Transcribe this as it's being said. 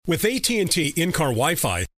With AT&T in-car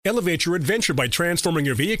Wi-Fi, elevate your adventure by transforming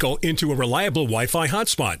your vehicle into a reliable Wi-Fi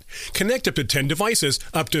hotspot. Connect up to 10 devices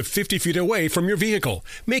up to 50 feet away from your vehicle,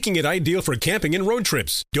 making it ideal for camping and road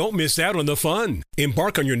trips. Don't miss out on the fun.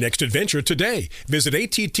 Embark on your next adventure today. Visit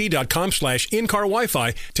att.com/in-car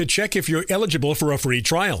Wi-Fi to check if you're eligible for a free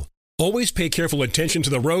trial. Always pay careful attention to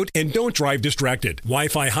the road and don't drive distracted.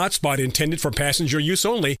 Wi-Fi hotspot intended for passenger use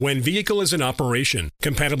only when vehicle is in operation.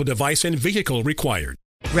 Compatible device and vehicle required.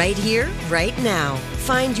 Right here, right now.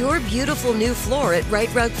 Find your beautiful new floor at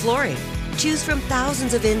Rite Rug Flooring. Choose from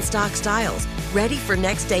thousands of in-stock styles, ready for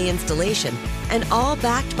next day installation, and all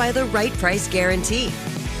backed by the right price guarantee.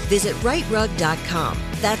 Visit riterug.com.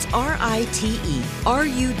 That's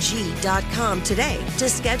RITERUG.com today to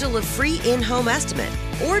schedule a free in-home estimate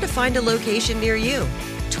or to find a location near you.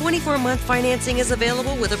 24-month financing is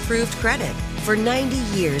available with approved credit. For 90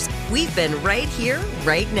 years, we've been right here,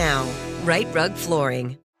 right now. Rite Rug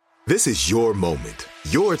Flooring. This is your moment,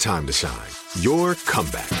 your time to shine, your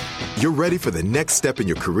comeback. You're ready for the next step in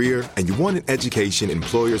your career, and you want an education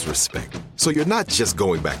employers respect. So you're not just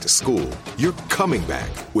going back to school, you're coming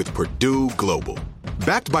back with Purdue Global.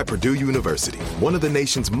 Backed by Purdue University, one of the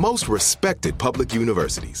nation's most respected public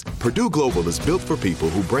universities, Purdue Global is built for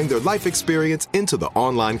people who bring their life experience into the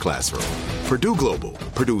online classroom. Purdue Global,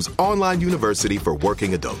 Purdue's online university for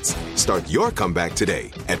working adults. Start your comeback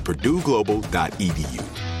today at purdueglobal.edu.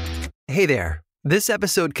 Hey there. This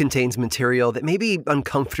episode contains material that may be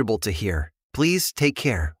uncomfortable to hear. Please take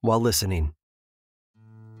care while listening.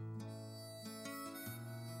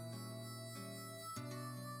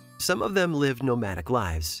 Some of them lived nomadic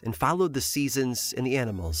lives and followed the seasons and the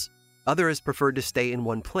animals. Others preferred to stay in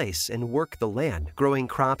one place and work the land, growing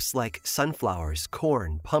crops like sunflowers,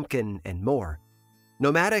 corn, pumpkin, and more.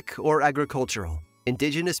 Nomadic or agricultural,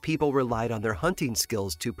 indigenous people relied on their hunting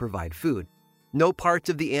skills to provide food. No part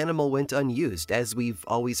of the animal went unused, as we've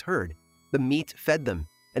always heard. The meat fed them,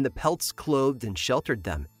 and the pelts clothed and sheltered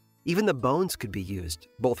them. Even the bones could be used,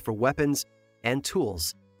 both for weapons and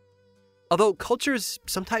tools. Although cultures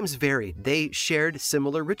sometimes varied, they shared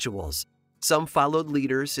similar rituals. Some followed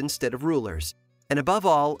leaders instead of rulers. And above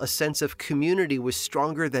all, a sense of community was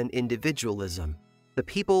stronger than individualism. The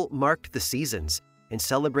people marked the seasons and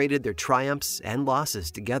celebrated their triumphs and losses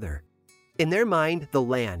together. In their mind, the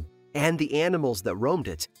land and the animals that roamed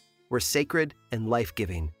it were sacred and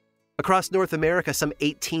life-giving. Across North America, some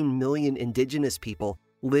 18 million indigenous people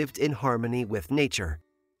lived in harmony with nature.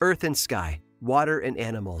 Earth and sky, water and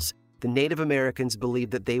animals. The Native Americans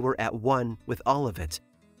believed that they were at one with all of it.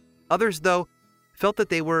 Others, though, felt that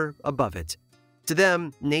they were above it. To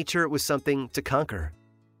them, nature was something to conquer.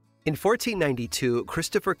 In 1492,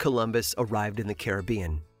 Christopher Columbus arrived in the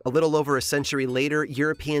Caribbean. A little over a century later,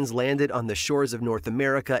 Europeans landed on the shores of North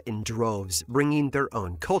America in droves, bringing their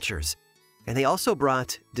own cultures. And they also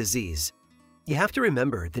brought disease. You have to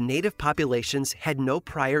remember, the native populations had no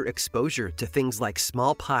prior exposure to things like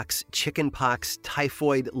smallpox, chickenpox,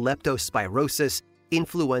 typhoid, leptospirosis,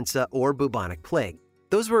 influenza, or bubonic plague.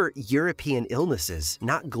 Those were European illnesses,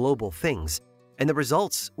 not global things. And the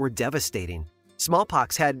results were devastating.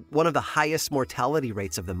 Smallpox had one of the highest mortality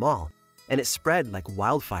rates of them all, and it spread like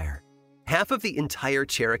wildfire. Half of the entire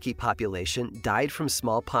Cherokee population died from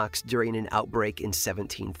smallpox during an outbreak in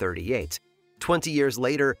 1738. 20 years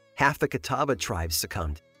later, half the Catawba tribes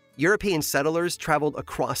succumbed. European settlers traveled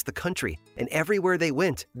across the country, and everywhere they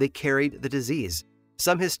went, they carried the disease.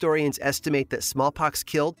 Some historians estimate that smallpox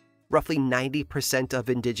killed roughly 90% of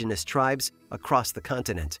indigenous tribes across the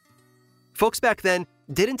continent. Folks back then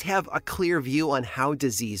didn't have a clear view on how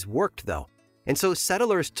disease worked, though, and so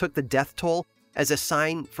settlers took the death toll as a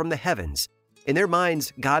sign from the heavens. In their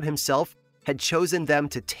minds, God himself had chosen them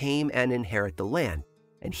to tame and inherit the land,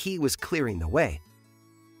 and he was clearing the way.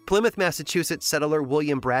 Plymouth, Massachusetts settler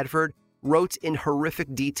William Bradford wrote in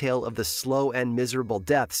horrific detail of the slow and miserable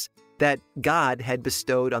deaths that God had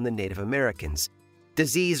bestowed on the Native Americans.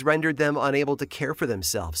 Disease rendered them unable to care for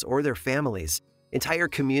themselves or their families. Entire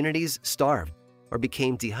communities starved or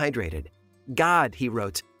became dehydrated. God, he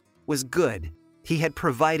wrote, was good. He had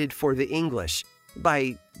provided for the English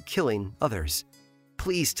by killing others.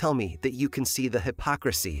 Please tell me that you can see the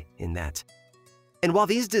hypocrisy in that. And while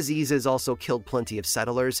these diseases also killed plenty of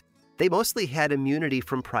settlers, they mostly had immunity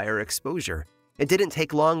from prior exposure. It didn't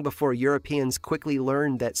take long before Europeans quickly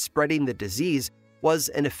learned that spreading the disease was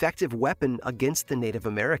an effective weapon against the Native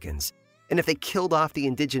Americans. And if they killed off the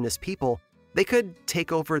indigenous people, they could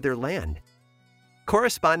take over their land.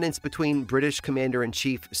 Correspondence between British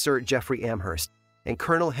Commander-in-Chief Sir Geoffrey Amherst and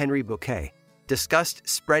Colonel Henry Bouquet discussed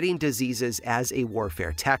spreading diseases as a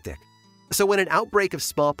warfare tactic. So when an outbreak of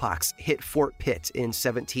smallpox hit Fort Pitt in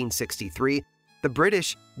 1763, the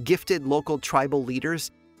British gifted local tribal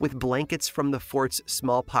leaders with blankets from the fort's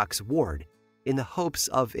smallpox ward in the hopes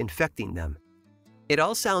of infecting them. It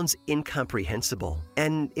all sounds incomprehensible,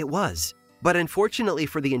 and it was. But unfortunately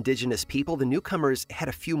for the indigenous people, the newcomers had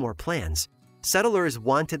a few more plans. Settlers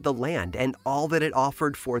wanted the land and all that it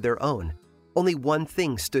offered for their own. Only one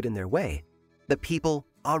thing stood in their way: the people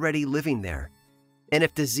already living there. And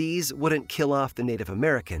if disease wouldn't kill off the Native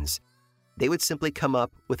Americans, they would simply come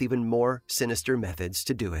up with even more sinister methods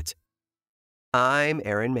to do it. I'm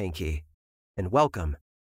Aaron Mahnke, and welcome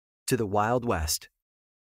to the Wild West.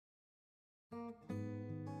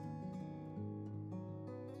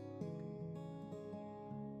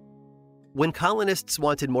 When colonists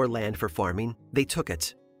wanted more land for farming, they took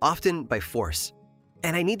it, often by force.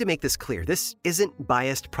 And I need to make this clear, this isn't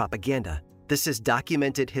biased propaganda. This is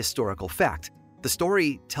documented historical fact. The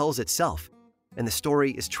story tells itself, and the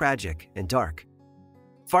story is tragic and dark.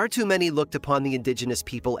 Far too many looked upon the indigenous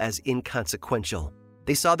people as inconsequential.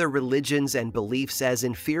 They saw their religions and beliefs as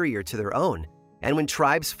inferior to their own, and when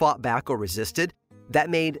tribes fought back or resisted, that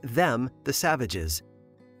made them the savages.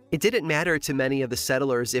 It didn't matter to many of the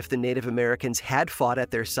settlers if the Native Americans had fought at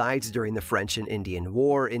their sides during the French and Indian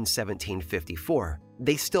War in 1754.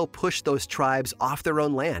 They still pushed those tribes off their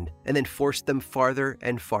own land and then forced them farther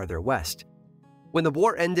and farther west. When the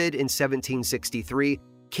war ended in 1763,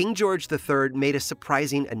 King George III made a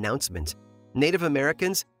surprising announcement. Native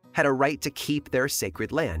Americans had a right to keep their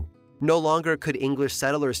sacred land. No longer could English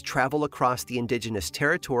settlers travel across the indigenous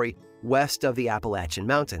territory west of the Appalachian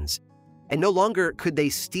Mountains. And no longer could they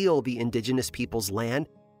steal the indigenous people's land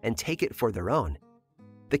and take it for their own.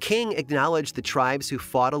 The king acknowledged the tribes who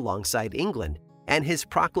fought alongside England, and his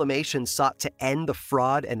proclamation sought to end the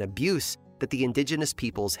fraud and abuse that the indigenous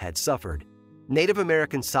peoples had suffered. Native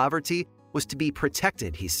American sovereignty was to be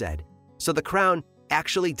protected, he said. So the crown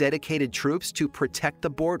actually dedicated troops to protect the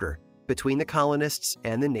border between the colonists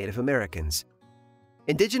and the Native Americans.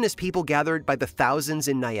 Indigenous people gathered by the thousands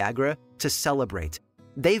in Niagara to celebrate.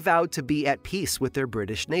 They vowed to be at peace with their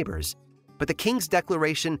British neighbors. But the king's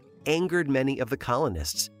declaration angered many of the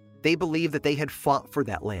colonists. They believed that they had fought for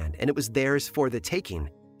that land and it was theirs for the taking.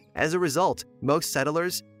 As a result, most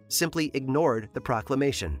settlers simply ignored the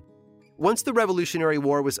proclamation. Once the Revolutionary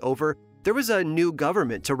War was over, there was a new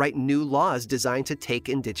government to write new laws designed to take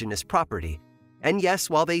indigenous property. And yes,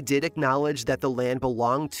 while they did acknowledge that the land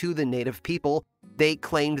belonged to the native people, they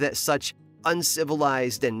claimed that such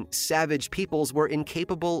uncivilized and savage peoples were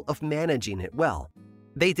incapable of managing it well.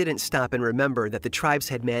 They didn't stop and remember that the tribes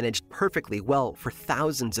had managed perfectly well for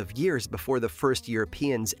thousands of years before the first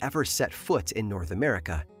Europeans ever set foot in North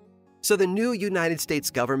America. So the new United States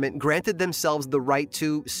government granted themselves the right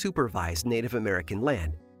to supervise Native American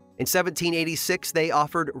land. In 1786, they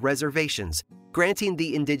offered reservations, granting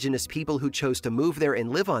the indigenous people who chose to move there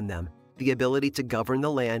and live on them the ability to govern the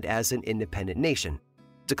land as an independent nation.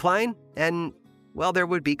 Decline, and, well, there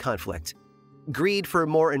would be conflict. Greed for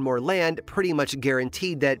more and more land pretty much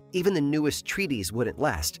guaranteed that even the newest treaties wouldn't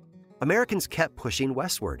last. Americans kept pushing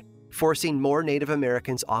westward, forcing more Native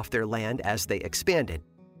Americans off their land as they expanded.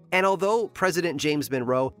 And although President James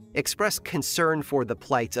Monroe expressed concern for the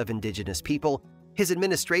plight of indigenous people, his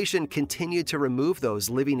administration continued to remove those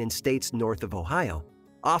living in states north of Ohio,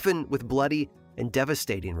 often with bloody and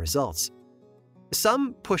devastating results.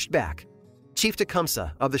 Some pushed back. Chief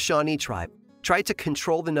Tecumseh of the Shawnee tribe tried to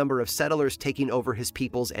control the number of settlers taking over his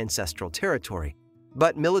people's ancestral territory,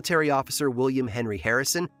 but military officer William Henry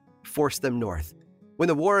Harrison forced them north. When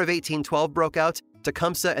the War of 1812 broke out,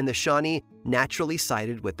 Tecumseh and the Shawnee naturally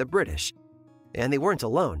sided with the British. And they weren't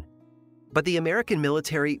alone. But the American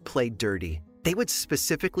military played dirty. They would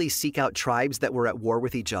specifically seek out tribes that were at war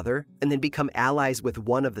with each other and then become allies with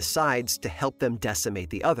one of the sides to help them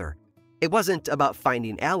decimate the other. It wasn't about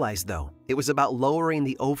finding allies, though. It was about lowering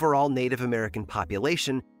the overall Native American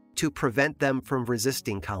population to prevent them from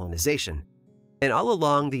resisting colonization. And all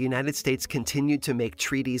along, the United States continued to make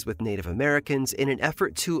treaties with Native Americans in an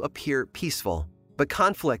effort to appear peaceful. But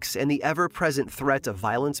conflicts and the ever-present threat of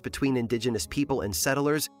violence between indigenous people and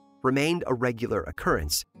settlers remained a regular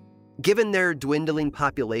occurrence. Given their dwindling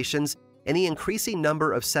populations and the increasing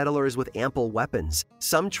number of settlers with ample weapons,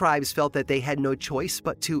 some tribes felt that they had no choice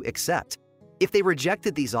but to accept. If they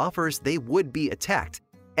rejected these offers, they would be attacked.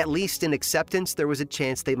 At least in acceptance, there was a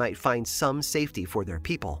chance they might find some safety for their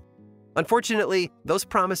people. Unfortunately, those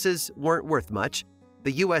promises weren't worth much.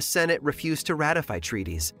 The U.S. Senate refused to ratify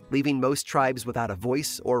treaties, leaving most tribes without a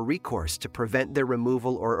voice or recourse to prevent their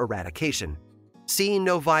removal or eradication. Seeing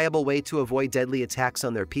no viable way to avoid deadly attacks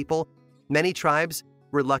on their people, many tribes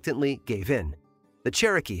reluctantly gave in. The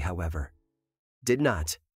Cherokee, however, did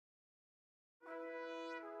not.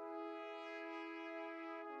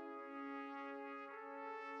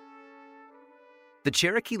 The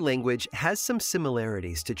Cherokee language has some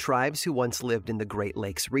similarities to tribes who once lived in the Great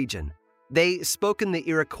Lakes region. They spoke in the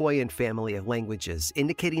Iroquoian family of languages,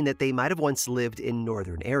 indicating that they might have once lived in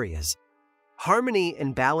northern areas. Harmony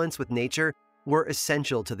and balance with nature were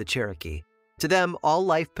essential to the Cherokee. To them, all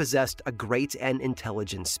life possessed a great and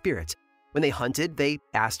intelligent spirit. When they hunted, they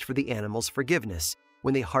asked for the animals' forgiveness.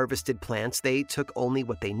 When they harvested plants, they took only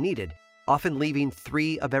what they needed, often leaving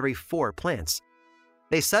 3 of every 4 plants.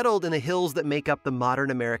 They settled in the hills that make up the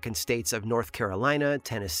modern American states of North Carolina,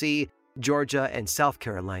 Tennessee, Georgia, and South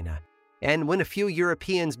Carolina. And when a few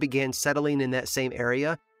Europeans began settling in that same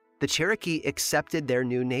area, the Cherokee accepted their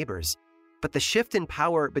new neighbors. But the shift in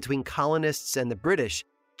power between colonists and the British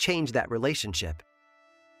changed that relationship.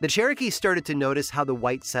 The Cherokee started to notice how the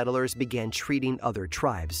white settlers began treating other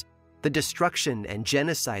tribes. The destruction and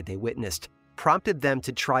genocide they witnessed prompted them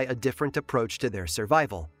to try a different approach to their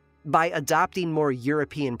survival. By adopting more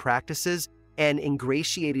European practices and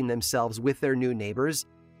ingratiating themselves with their new neighbors,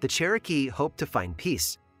 the Cherokee hoped to find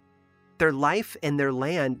peace. Their life and their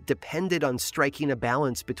land depended on striking a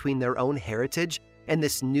balance between their own heritage and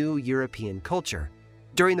this new European culture.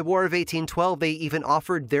 During the War of 1812, they even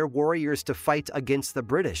offered their warriors to fight against the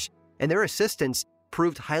British, and their assistance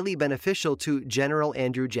proved highly beneficial to General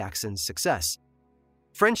Andrew Jackson's success.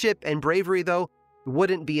 Friendship and bravery, though,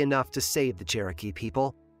 wouldn't be enough to save the Cherokee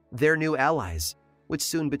people. Their new allies would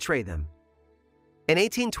soon betray them. In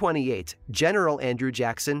 1828, General Andrew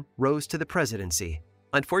Jackson rose to the presidency.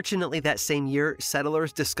 Unfortunately, that same year,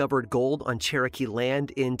 settlers discovered gold on Cherokee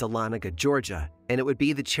land in Dahlonega, Georgia, and it would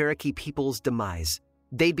be the Cherokee people's demise.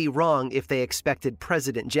 They'd be wrong if they expected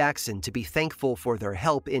President Jackson to be thankful for their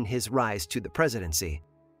help in his rise to the presidency.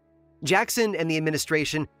 Jackson and the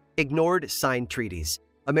administration ignored signed treaties.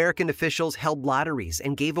 American officials held lotteries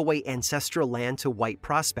and gave away ancestral land to white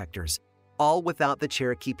prospectors, all without the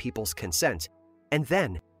Cherokee people's consent. And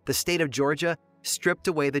then, the state of Georgia stripped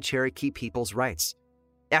away the Cherokee people's rights.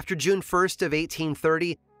 After June 1st of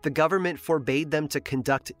 1830, the government forbade them to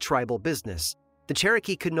conduct tribal business. The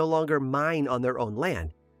Cherokee could no longer mine on their own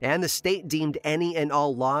land, and the state deemed any and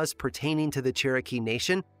all laws pertaining to the Cherokee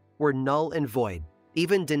Nation were null and void,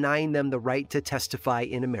 even denying them the right to testify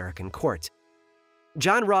in American court.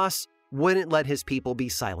 John Ross wouldn't let his people be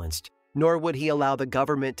silenced, nor would he allow the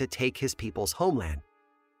government to take his people's homeland.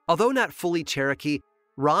 Although not fully Cherokee,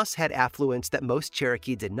 Ross had affluence that most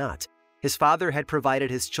Cherokee did not. His father had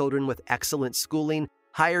provided his children with excellent schooling,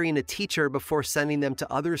 hiring a teacher before sending them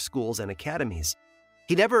to other schools and academies.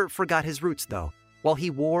 He never forgot his roots, though. While he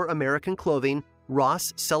wore American clothing,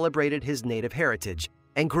 Ross celebrated his native heritage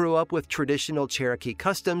and grew up with traditional Cherokee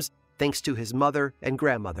customs thanks to his mother and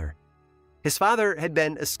grandmother. His father had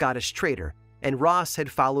been a Scottish trader, and Ross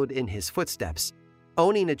had followed in his footsteps.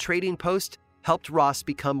 Owning a trading post helped Ross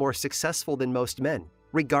become more successful than most men,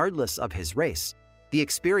 regardless of his race. The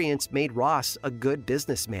experience made Ross a good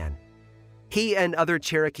businessman. He and other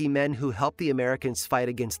Cherokee men who helped the Americans fight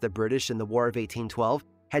against the British in the War of 1812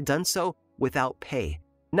 had done so without pay,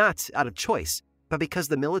 not out of choice, but because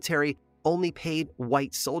the military only paid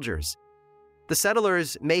white soldiers. The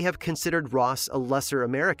settlers may have considered Ross a lesser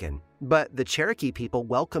American, but the Cherokee people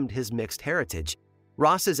welcomed his mixed heritage.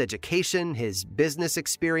 Ross's education, his business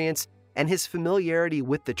experience, and his familiarity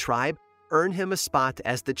with the tribe earned him a spot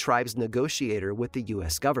as the tribe's negotiator with the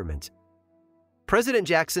U.S. government. President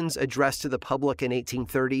Jackson's address to the public in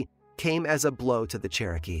 1830 came as a blow to the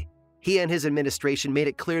Cherokee. He and his administration made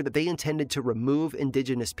it clear that they intended to remove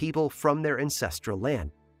indigenous people from their ancestral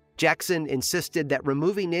land. Jackson insisted that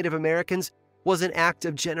removing Native Americans was an act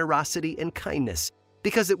of generosity and kindness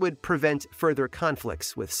because it would prevent further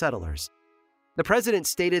conflicts with settlers. The president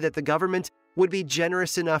stated that the government would be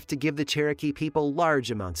generous enough to give the Cherokee people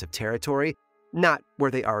large amounts of territory, not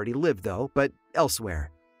where they already lived, though, but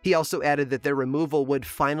elsewhere. He also added that their removal would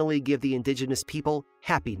finally give the indigenous people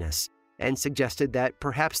happiness, and suggested that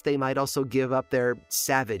perhaps they might also give up their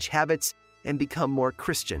savage habits and become more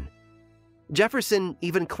Christian. Jefferson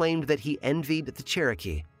even claimed that he envied the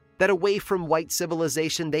Cherokee, that away from white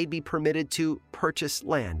civilization they'd be permitted to purchase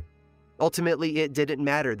land. Ultimately, it didn't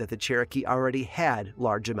matter that the Cherokee already had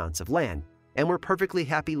large amounts of land and were perfectly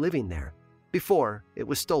happy living there, before it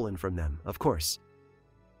was stolen from them, of course.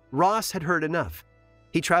 Ross had heard enough.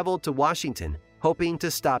 He traveled to Washington, hoping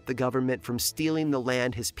to stop the government from stealing the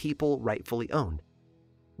land his people rightfully owned.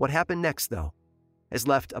 What happened next, though, has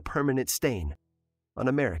left a permanent stain on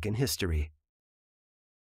American history.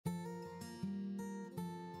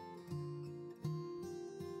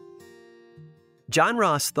 John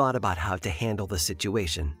Ross thought about how to handle the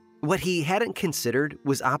situation. What he hadn't considered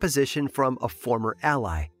was opposition from a former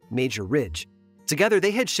ally, Major Ridge. Together,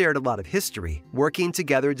 they had shared a lot of history, working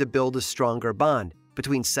together to build a stronger bond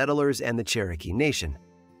between settlers and the Cherokee Nation.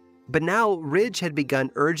 But now, Ridge had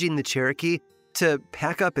begun urging the Cherokee to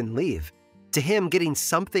pack up and leave. To him, getting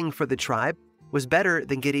something for the tribe was better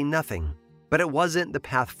than getting nothing. But it wasn't the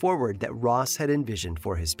path forward that Ross had envisioned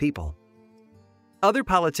for his people. Other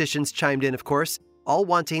politicians chimed in, of course, all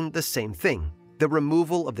wanting the same thing: the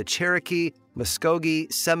removal of the Cherokee,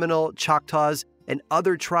 Muskogee, Seminole, Choctaws, and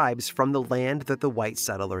other tribes from the land that the white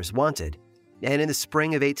settlers wanted. And in the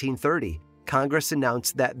spring of 1830, Congress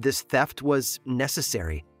announced that this theft was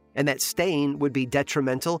necessary and that staying would be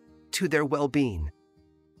detrimental to their well-being.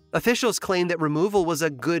 Officials claimed that removal was a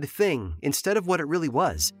good thing instead of what it really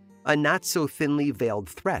was, a not-so-thinly veiled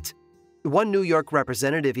threat. One New York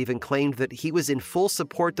representative even claimed that he was in full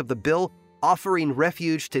support of the bill offering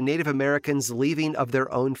refuge to Native Americans leaving of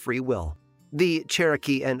their own free will. The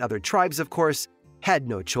Cherokee and other tribes, of course, had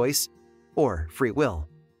no choice or free will.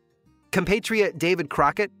 Compatriot David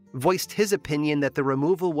Crockett voiced his opinion that the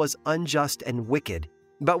removal was unjust and wicked,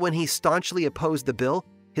 but when he staunchly opposed the bill,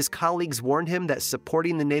 his colleagues warned him that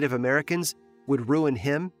supporting the Native Americans would ruin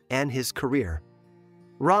him and his career.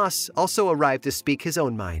 Ross also arrived to speak his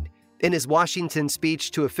own mind. In his Washington speech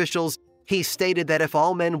to officials, he stated that if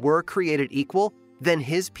all men were created equal, then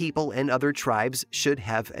his people and other tribes should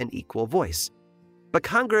have an equal voice. But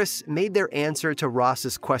Congress made their answer to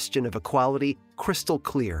Ross's question of equality crystal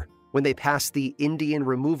clear when they passed the Indian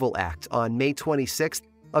Removal Act on May 26th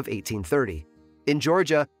of 1830. In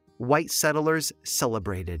Georgia, white settlers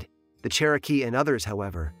celebrated. The Cherokee and others,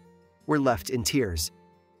 however, were left in tears.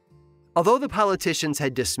 Although the politicians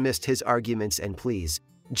had dismissed his arguments and pleas,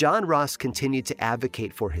 John Ross continued to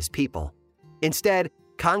advocate for his people. Instead,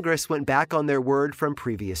 Congress went back on their word from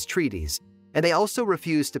previous treaties, and they also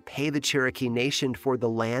refused to pay the Cherokee Nation for the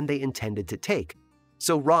land they intended to take.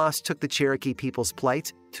 So Ross took the Cherokee people's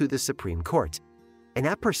plight to the Supreme Court. And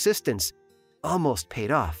that persistence almost paid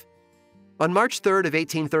off. On March 3rd of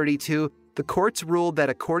 1832, the courts ruled that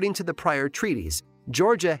according to the prior treaties,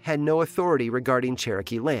 Georgia had no authority regarding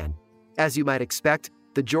Cherokee land. As you might expect,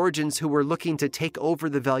 the Georgians who were looking to take over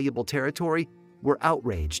the valuable territory were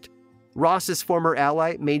outraged. Ross's former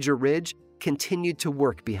ally, Major Ridge, continued to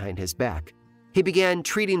work behind his back. He began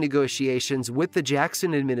treaty negotiations with the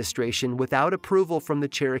Jackson administration without approval from the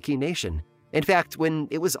Cherokee Nation. In fact, when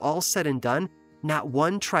it was all said and done, not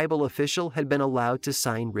one tribal official had been allowed to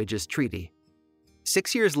sign Ridge's treaty.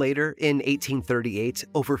 6 years later, in 1838,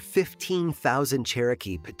 over 15,000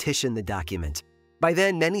 Cherokee petitioned the document. By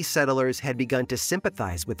then, many settlers had begun to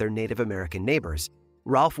sympathize with their Native American neighbors.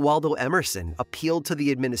 Ralph Waldo Emerson appealed to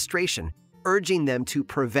the administration, urging them to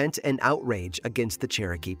prevent an outrage against the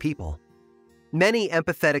Cherokee people. Many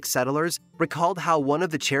empathetic settlers recalled how one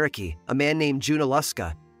of the Cherokee, a man named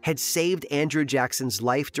Junaluska, had saved Andrew Jackson's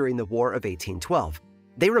life during the War of 1812.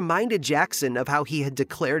 They reminded Jackson of how he had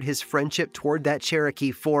declared his friendship toward that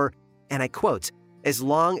Cherokee for, and I quote, "as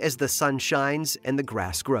long as the sun shines and the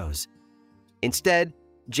grass grows." Instead,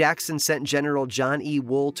 Jackson sent General John E.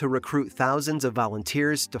 Wool to recruit thousands of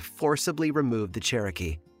volunteers to forcibly remove the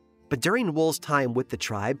Cherokee. But during Wool's time with the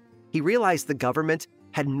tribe, he realized the government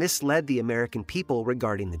had misled the American people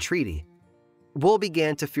regarding the treaty. Wool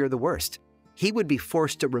began to fear the worst. He would be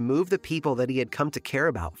forced to remove the people that he had come to care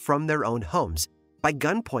about from their own homes, by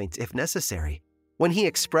gunpoint if necessary. When he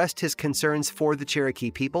expressed his concerns for the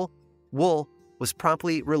Cherokee people, Wool was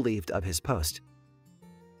promptly relieved of his post.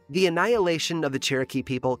 The annihilation of the Cherokee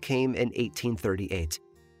people came in 1838.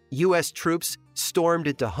 U.S. troops stormed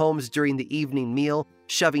into homes during the evening meal,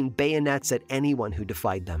 shoving bayonets at anyone who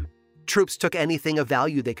defied them. Troops took anything of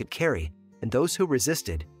value they could carry, and those who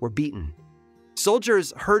resisted were beaten.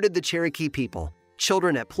 Soldiers herded the Cherokee people,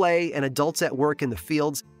 children at play and adults at work in the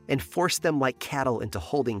fields, and forced them like cattle into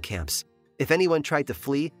holding camps. If anyone tried to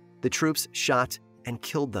flee, the troops shot and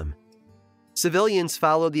killed them. Civilians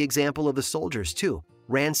followed the example of the soldiers, too,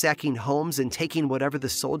 ransacking homes and taking whatever the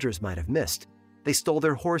soldiers might have missed. They stole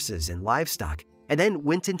their horses and livestock, and then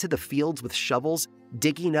went into the fields with shovels,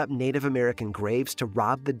 digging up Native American graves to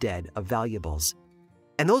rob the dead of valuables.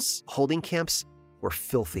 And those holding camps were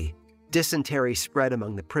filthy. Dysentery spread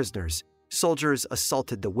among the prisoners. Soldiers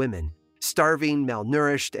assaulted the women. Starving,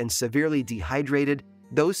 malnourished, and severely dehydrated,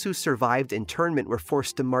 those who survived internment were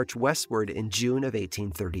forced to march westward in June of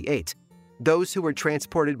 1838. Those who were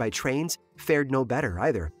transported by trains fared no better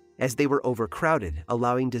either, as they were overcrowded,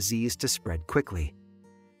 allowing disease to spread quickly.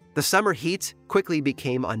 The summer heat quickly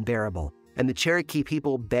became unbearable, and the Cherokee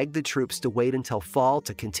people begged the troops to wait until fall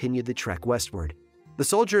to continue the trek westward. The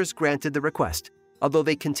soldiers granted the request, although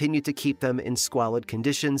they continued to keep them in squalid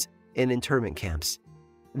conditions in internment camps.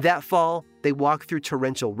 That fall, they walked through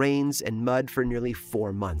torrential rains and mud for nearly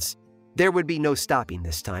 4 months. There would be no stopping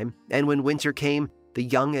this time, and when winter came, the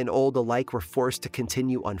young and old alike were forced to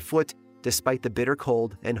continue on foot despite the bitter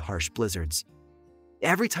cold and harsh blizzards.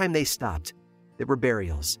 Every time they stopped, there were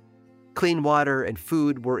burials. Clean water and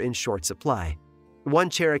food were in short supply. One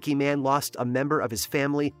Cherokee man lost a member of his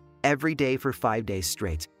family every day for 5 days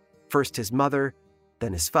straight. First his mother,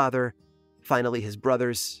 then his father, finally his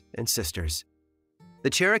brothers and sisters. The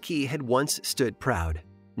Cherokee had once stood proud.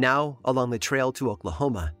 Now, along the trail to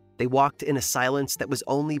Oklahoma, they walked in a silence that was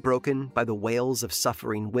only broken by the wails of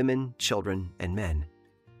suffering women, children, and men.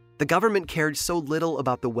 The government cared so little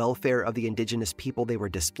about the welfare of the indigenous people they were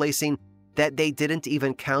displacing that they didn't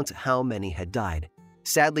even count how many had died.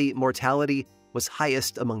 Sadly, mortality was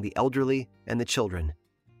highest among the elderly and the children.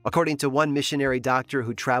 According to one missionary doctor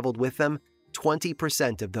who traveled with them,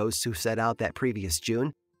 20% of those who set out that previous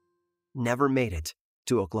June never made it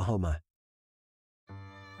to Oklahoma.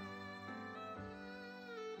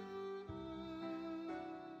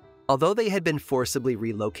 Although they had been forcibly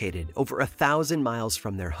relocated over 1,000 miles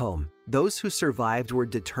from their home, those who survived were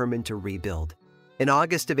determined to rebuild. In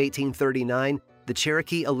August of 1839, the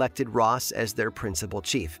Cherokee elected Ross as their principal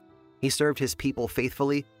chief. He served his people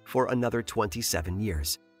faithfully for another 27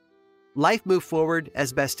 years. Life moved forward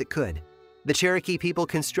as best it could. The Cherokee people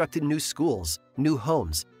constructed new schools, new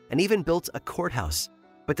homes, and even built a courthouse.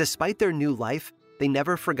 But despite their new life, they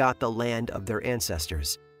never forgot the land of their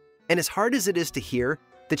ancestors. And as hard as it is to hear,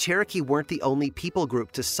 the Cherokee weren't the only people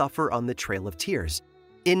group to suffer on the Trail of Tears.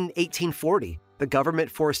 In 1840, the government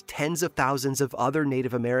forced tens of thousands of other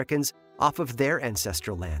Native Americans off of their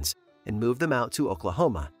ancestral lands and moved them out to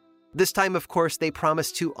Oklahoma. This time, of course, they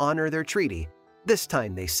promised to honor their treaty. This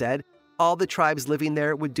time, they said, all the tribes living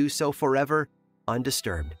there would do so forever,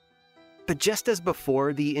 undisturbed. But just as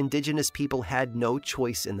before, the indigenous people had no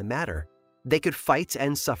choice in the matter. They could fight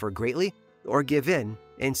and suffer greatly, or give in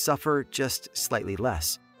and suffer just slightly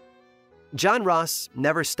less. John Ross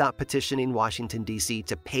never stopped petitioning Washington, D.C.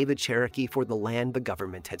 to pay the Cherokee for the land the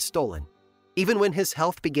government had stolen. Even when his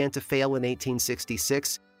health began to fail in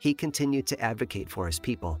 1866, he continued to advocate for his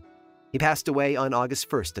people. He passed away on August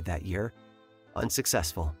 1st of that year,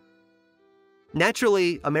 unsuccessful.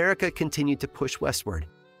 Naturally, America continued to push westward,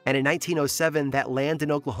 and in 1907, that land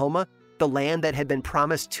in Oklahoma, the land that had been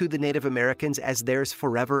promised to the Native Americans as theirs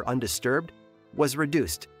forever undisturbed, was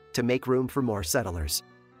reduced to make room for more settlers.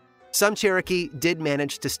 Some Cherokee did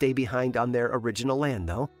manage to stay behind on their original land,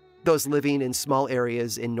 though, those living in small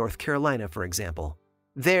areas in North Carolina, for example.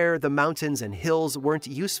 There, the mountains and hills weren't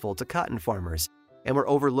useful to cotton farmers and were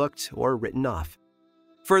overlooked or written off.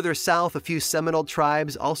 Further south, a few Seminole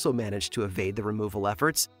tribes also managed to evade the removal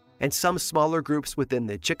efforts, and some smaller groups within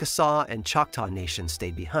the Chickasaw and Choctaw Nation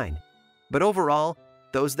stayed behind. But overall,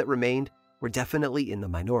 those that remained were definitely in the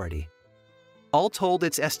minority. All told,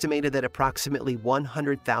 it's estimated that approximately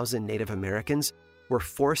 100,000 Native Americans were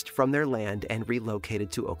forced from their land and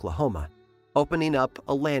relocated to Oklahoma, opening up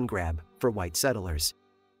a land grab for white settlers.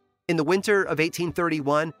 In the winter of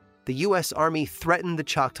 1831, the U.S. Army threatened the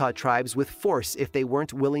Choctaw tribes with force if they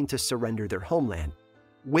weren't willing to surrender their homeland.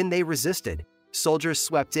 When they resisted, soldiers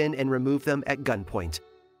swept in and removed them at gunpoint.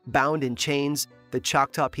 Bound in chains, the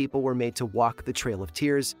Choctaw people were made to walk the Trail of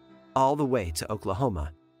Tears all the way to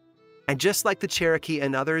Oklahoma. And just like the Cherokee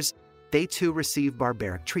and others, they too received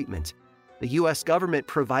barbaric treatment. The U.S. government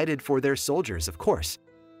provided for their soldiers, of course,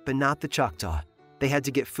 but not the Choctaw. They had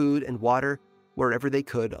to get food and water wherever they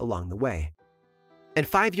could along the way. And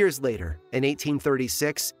 5 years later, in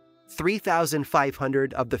 1836,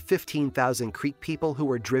 3,500 of the 15,000 Creek people who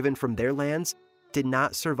were driven from their lands did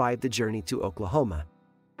not survive the journey to Oklahoma.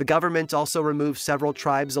 The government also removed several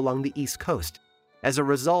tribes along the East Coast. As a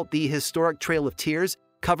result, the historic Trail of Tears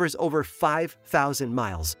covers over 5,000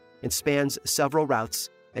 miles and spans several routes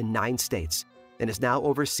in 9 states and is now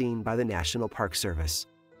overseen by the National Park Service.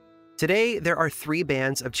 Today, there are 3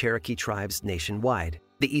 bands of Cherokee tribes nationwide.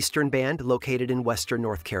 The Eastern Band, located in western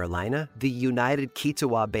North Carolina, the United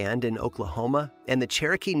Kituwa Band in Oklahoma, and the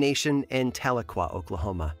Cherokee Nation in Tahlequah,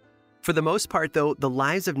 Oklahoma. For the most part, though, the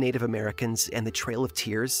lives of Native Americans and the Trail of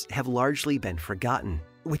Tears have largely been forgotten,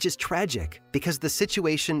 which is tragic because the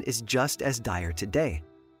situation is just as dire today.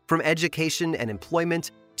 From education and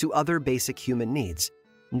employment to other basic human needs,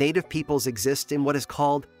 Native peoples exist in what is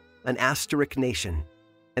called an asterisk nation,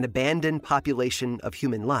 an abandoned population of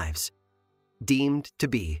human lives, deemed to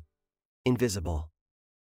be invisible.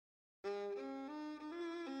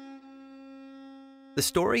 The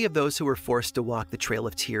story of those who were forced to walk the Trail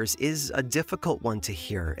of Tears is a difficult one to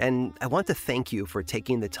hear, and I want to thank you for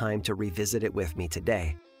taking the time to revisit it with me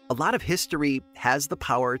today. A lot of history has the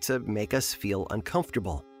power to make us feel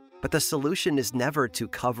uncomfortable, but the solution is never to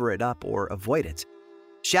cover it up or avoid it.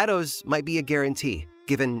 Shadows might be a guarantee,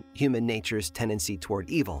 given human nature's tendency toward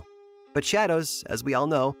evil. But shadows, as we all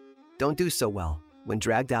know, don't do so well when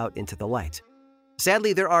dragged out into the light.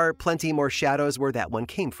 Sadly, there are plenty more shadows where that one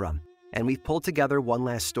came from, and we've pulled together one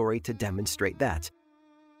last story to demonstrate that.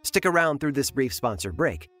 Stick around through this brief sponsor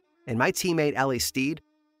break, and my teammate Allie Steed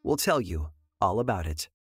will tell you all about it.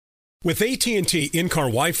 With AT&T in-car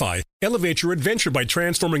Wi-Fi, elevate your adventure by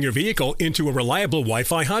transforming your vehicle into a reliable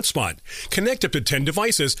Wi-Fi hotspot. Connect up to 10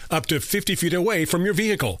 devices up to 50 feet away from your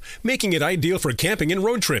vehicle, making it ideal for camping and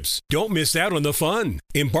road trips. Don't miss out on the fun.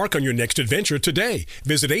 Embark on your next adventure today.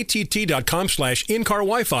 Visit att.com/in-car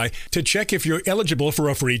Wi-Fi to check if you're eligible for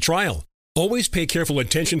a free trial. Always pay careful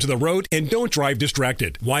attention to the road and don't drive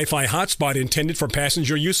distracted. Wi-Fi hotspot intended for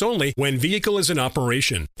passenger use only when vehicle is in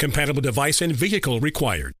operation. Compatible device and vehicle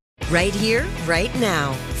required. Right here, right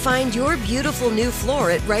now. Find your beautiful new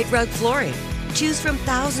floor at Right Rug Flooring. Choose from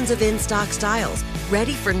thousands of in-stock styles,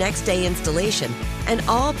 ready for next day installation, and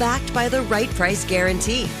all backed by the right price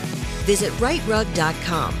guarantee. Visit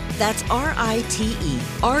rightrug.com. That's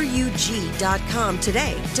RITERUG.com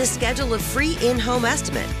today to schedule a free in-home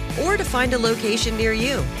estimate or to find a location near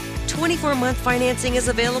you. 24-month financing is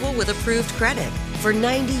available with approved credit. For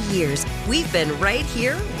 90 years, we've been right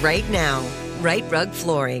here, right now. Right Rug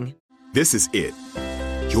Flooring. This is it.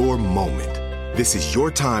 Your moment. This is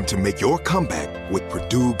your time to make your comeback with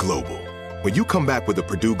Purdue Global. When you come back with a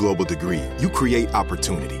Purdue Global degree, you create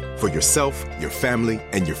opportunity for yourself, your family,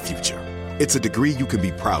 and your future. It's a degree you can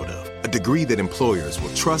be proud of, a degree that employers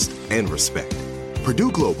will trust and respect.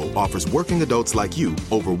 Purdue Global offers working adults like you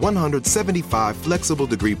over 175 flexible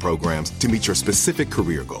degree programs to meet your specific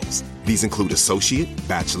career goals. These include associate,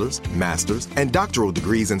 bachelor's, master's, and doctoral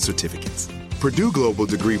degrees and certificates. Purdue Global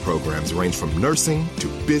degree programs range from nursing to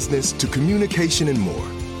business to communication and more.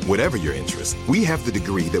 Whatever your interest, we have the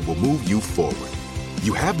degree that will move you forward.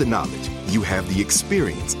 You have the knowledge, you have the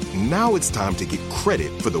experience. Now it's time to get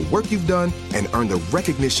credit for the work you've done and earn the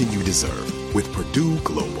recognition you deserve with Purdue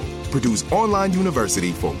Global, Purdue's online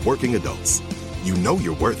university for working adults. You know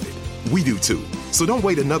you're worth it. We do too. So don't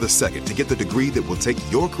wait another second to get the degree that will take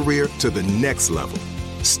your career to the next level.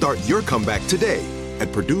 Start your comeback today at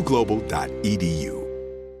purdueglobal.edu.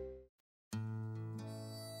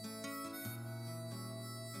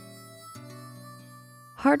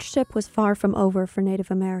 Hardship was far from over for Native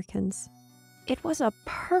Americans. It was a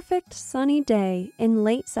perfect sunny day in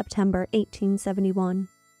late September 1871.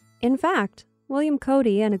 In fact, William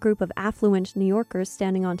Cody and a group of affluent New Yorkers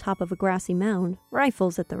standing on top of a grassy mound,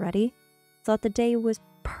 rifles at the ready, thought the day was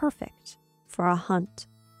perfect for a hunt.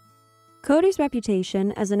 Cody's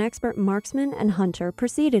reputation as an expert marksman and hunter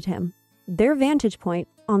preceded him. Their vantage point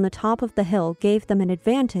on the top of the hill gave them an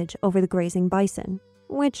advantage over the grazing bison,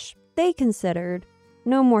 which they considered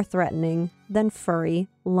no more threatening than furry,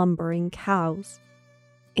 lumbering cows.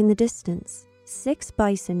 In the distance, 6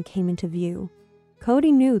 bison came into view.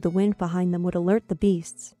 Cody knew the wind behind them would alert the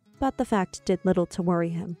beasts, but the fact did little to worry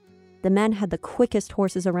him. The men had the quickest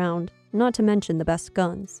horses around, not to mention the best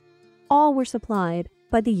guns. All were supplied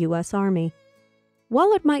by the U.S. Army.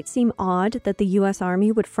 While it might seem odd that the U.S.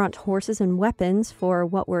 Army would front horses and weapons for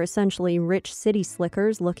what were essentially rich city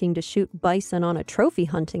slickers looking to shoot bison on a trophy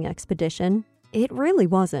hunting expedition, it really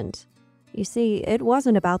wasn't. You see, it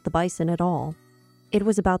wasn't about the bison at all. It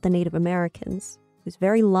was about the Native Americans, whose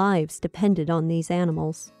very lives depended on these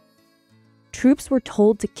animals. Troops were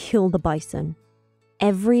told to kill the bison,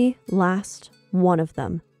 every last one of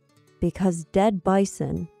them, because dead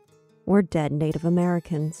bison were dead Native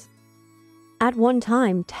Americans. At one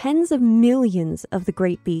time, tens of millions of the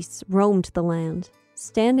great beasts roamed the land,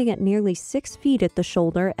 standing at nearly 6 feet at the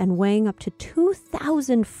shoulder and weighing up to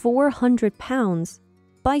 2,400 pounds.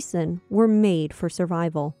 Bison were made for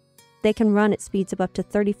survival. They can run at speeds of up to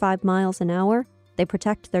 35 miles an hour, they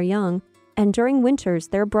protect their young, and during winters,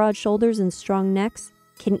 their broad shoulders and strong necks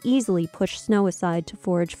can easily push snow aside to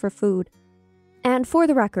forage for food. And for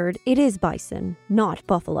the record, it is bison, not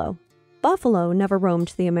buffalo. Buffalo never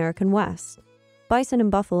roamed the American West. Bison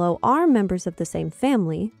and buffalo are members of the same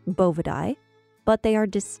family, Bovidae, but they are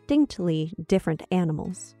distinctly different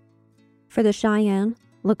animals. For the Cheyenne,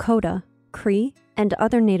 Lakota, Cree, and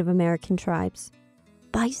other Native American tribes,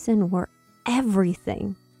 bison were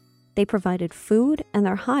everything. They provided food, and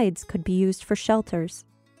their hides could be used for shelters.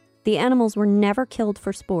 The animals were never killed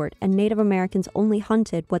for sport, and Native Americans only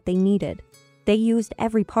hunted what they needed. They used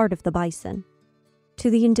every part of the bison. To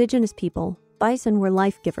the indigenous people, bison were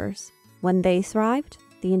life givers. When they thrived,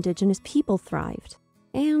 the indigenous people thrived.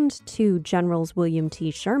 And to Generals William T.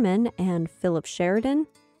 Sherman and Philip Sheridan,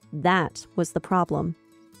 that was the problem.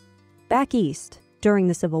 Back east, during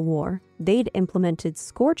the Civil War, they'd implemented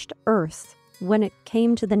scorched earth. When it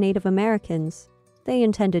came to the Native Americans, they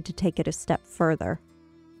intended to take it a step further.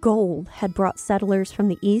 Gold had brought settlers from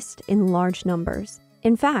the east in large numbers.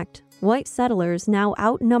 In fact, white settlers now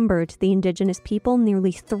outnumbered the indigenous people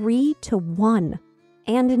nearly 3-1.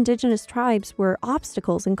 And indigenous tribes were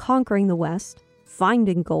obstacles in conquering the West,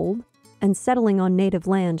 finding gold, and settling on native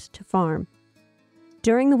land to farm.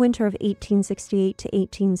 During the winter of 1868 to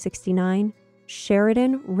 1869,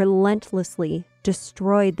 Sheridan relentlessly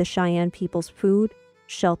destroyed the Cheyenne people's food,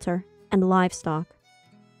 shelter, and livestock.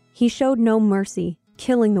 He showed no mercy,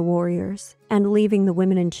 killing the warriors and leaving the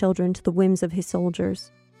women and children to the whims of his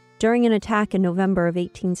soldiers. During an attack in November of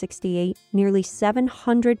 1868, nearly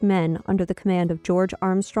 700 men under the command of George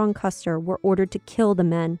Armstrong Custer were ordered to kill the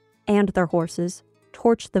men and their horses,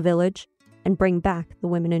 torch the village, and bring back the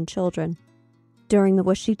women and children. During the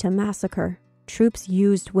Washita Massacre, troops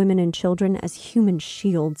used women and children as human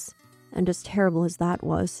shields, and as terrible as that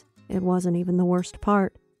was, it wasn't even the worst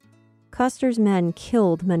part. Custer's men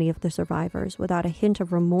killed many of the survivors without a hint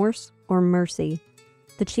of remorse or mercy.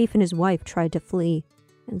 The chief and his wife tried to flee,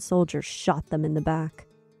 and soldiers shot them in the back.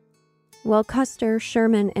 While Custer,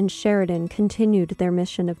 Sherman, and Sheridan continued their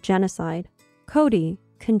mission of genocide, Cody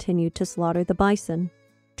continued to slaughter the bison.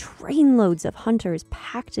 Trainloads of hunters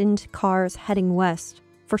packed into cars heading west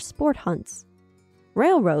for sport hunts.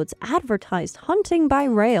 Railroads advertised hunting by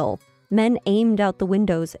rail. Men aimed out the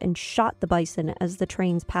windows and shot the bison as the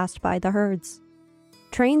trains passed by the herds.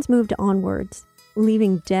 Trains moved onwards,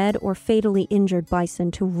 leaving dead or fatally injured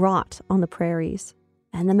bison to rot on the prairies.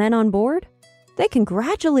 And the men on board? They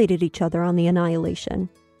congratulated each other on the annihilation,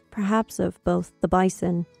 perhaps of both the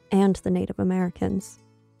bison and the Native Americans.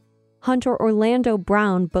 Hunter Orlando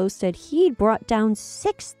Brown boasted he'd brought down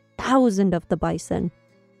 6,000 of the bison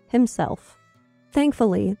himself.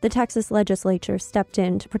 Thankfully, the Texas legislature stepped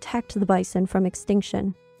in to protect the bison from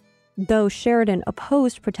extinction, though Sheridan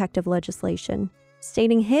opposed protective legislation,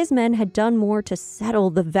 stating his men had done more to settle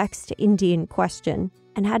the vexed Indian question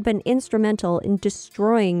and had been instrumental in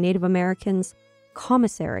destroying Native Americans'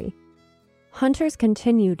 commissary. Hunters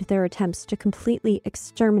continued their attempts to completely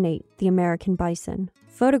exterminate the American bison,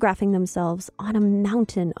 photographing themselves on a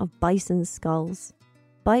mountain of bison skulls.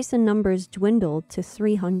 Bison numbers dwindled to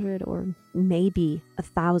 300 or maybe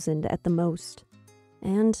 1,000 at the most,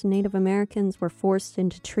 and Native Americans were forced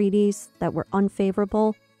into treaties that were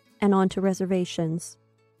unfavorable and onto reservations.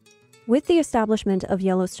 With the establishment of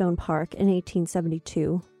Yellowstone Park in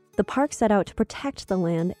 1872, the park set out to protect the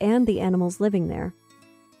land and the animals living there.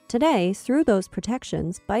 Today, through those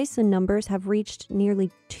protections, bison numbers have reached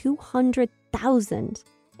nearly 200,000.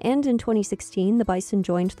 And in 2016, the bison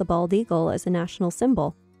joined the bald eagle as a national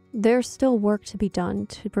symbol. There's still work to be done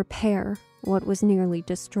to repair what was nearly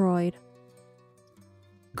destroyed.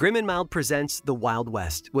 Grim and Mild Presents The Wild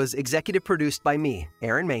West was executive produced by me,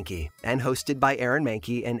 Aaron Mahnke, and hosted by Aaron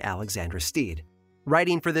Mahnke and Alexandra Steed.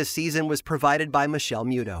 Writing for this season was provided by Michelle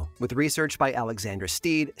Muto, with research by Alexandra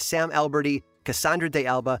Steed, Sam Alberti, Cassandra De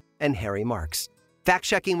Alba, and Harry Marks.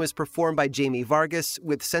 Fact-checking was performed by Jamie Vargas,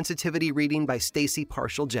 with sensitivity reading by Stacy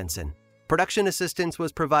Parshall-Jensen. Production assistance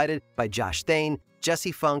was provided by Josh Thane,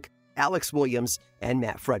 Jesse Funk, Alex Williams, and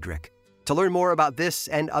Matt Frederick. To learn more about this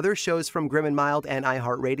and other shows from Grim and Mild and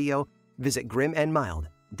iHeartRadio, visit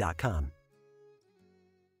grimandmild.com.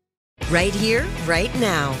 Right here, right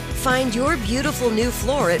now. Find your beautiful new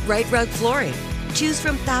floor at Right Rug Flooring. Choose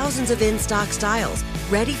from thousands of in-stock styles,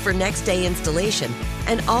 ready for next day installation,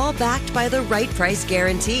 and all backed by the right price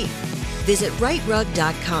guarantee. Visit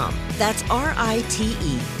rightrug.com. That's RITERUG.com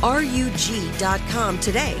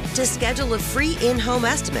today to schedule a free in-home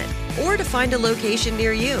estimate or to find a location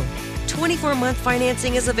near you. 24-month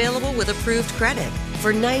financing is available with approved credit.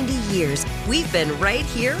 For 90 years, we've been right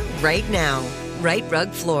here, right now. Right Rug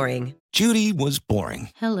Flooring. Judy was boring.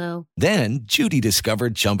 Hello. Then Judy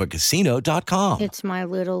discovered ChumbaCasino.com. It's my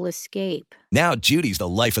little escape. Now Judy's the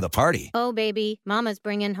life of the party. Oh, baby, mama's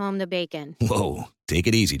bringing home the bacon. Whoa, take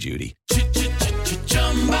it easy, Judy.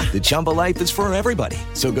 The Chumba life is for everybody.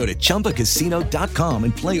 So go to ChumbaCasino.com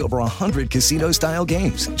and play over 100 casino-style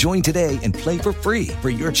games. Join today and play for free for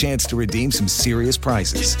your chance to redeem some serious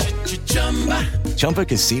prizes.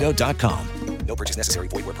 ChumbaCasino.com. No purchase necessary.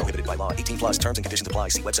 Void where prohibited by law. 18+ terms and conditions apply.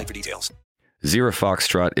 See website for details. Zero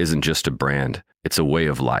Foxtrot isn't just a brand. It's a way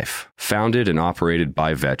of life. Founded and operated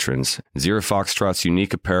by veterans, Zero Foxtrot's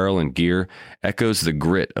unique apparel and gear echoes the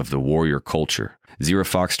grit of the warrior culture. Zero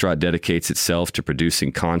Foxtrot dedicates itself to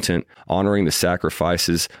producing content, honoring the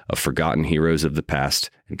sacrifices of forgotten heroes of the past,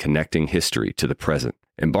 and connecting history to the present.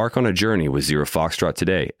 Embark on a journey with Zero Foxtrot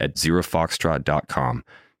today at zerofoxtrot.com.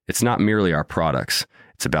 It's not merely our products,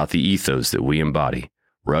 it's about the ethos that we embody: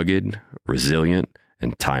 rugged, resilient,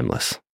 and timeless.